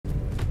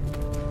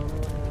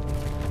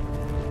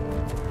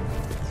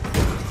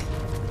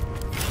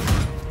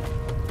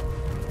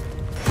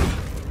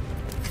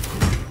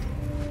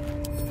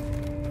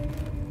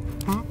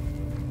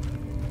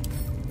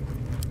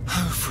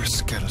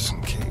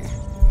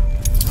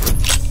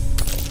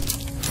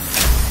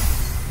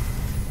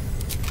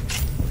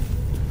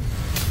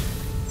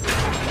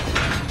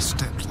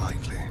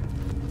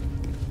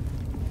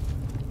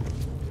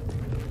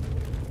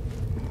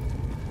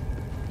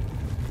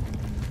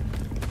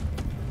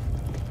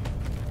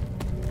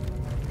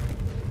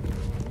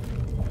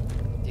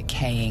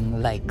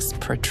decaying legs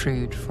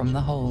protrude from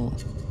the hole.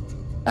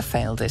 A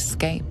failed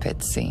escape,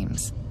 it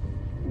seems.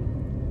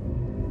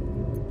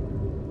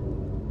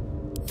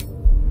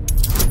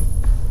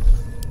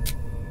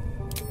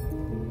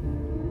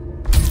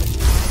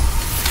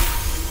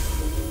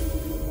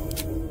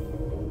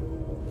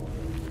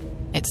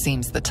 It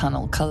seems the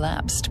tunnel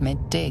collapsed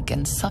mid-dig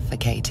and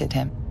suffocated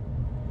him.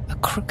 A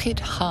crooked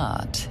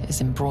heart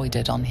is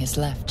embroidered on his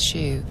left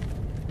shoe.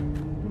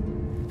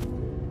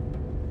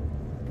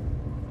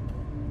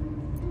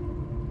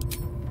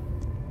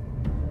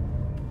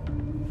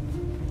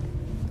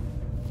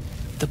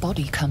 The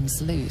body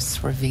comes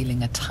loose,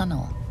 revealing a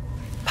tunnel.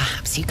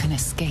 Perhaps you can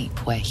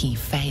escape where he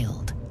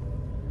failed.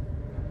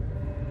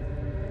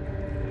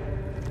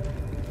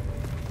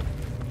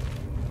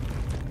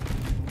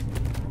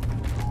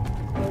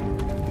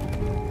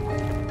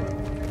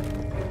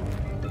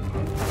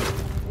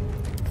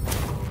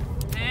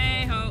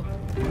 Hey-ho.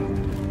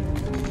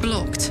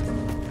 Blocked.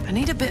 I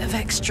need a bit of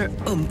extra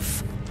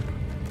oomph.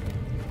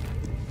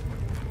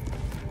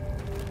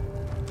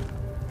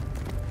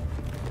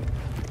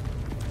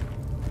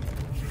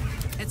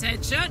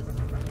 Attention!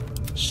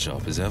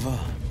 Sharp as ever.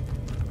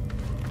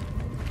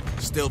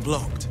 Still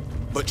blocked,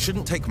 but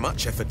shouldn't take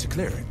much effort to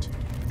clear it.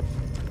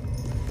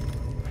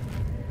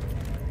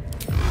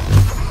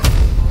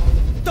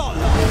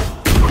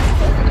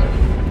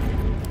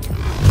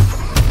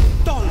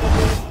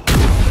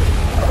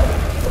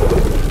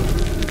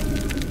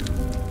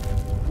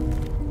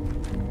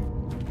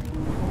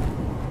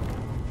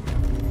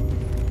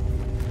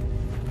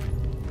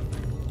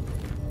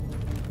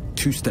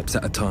 Two steps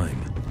at a time.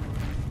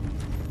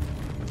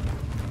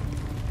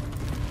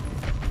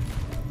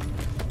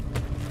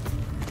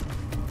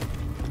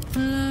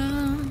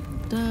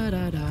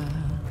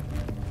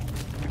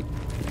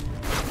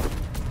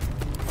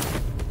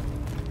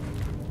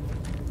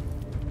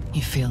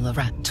 You feel the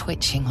rat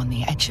twitching on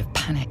the edge of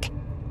panic.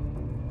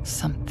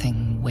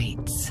 Something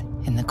waits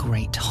in the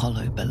great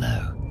hollow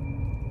below.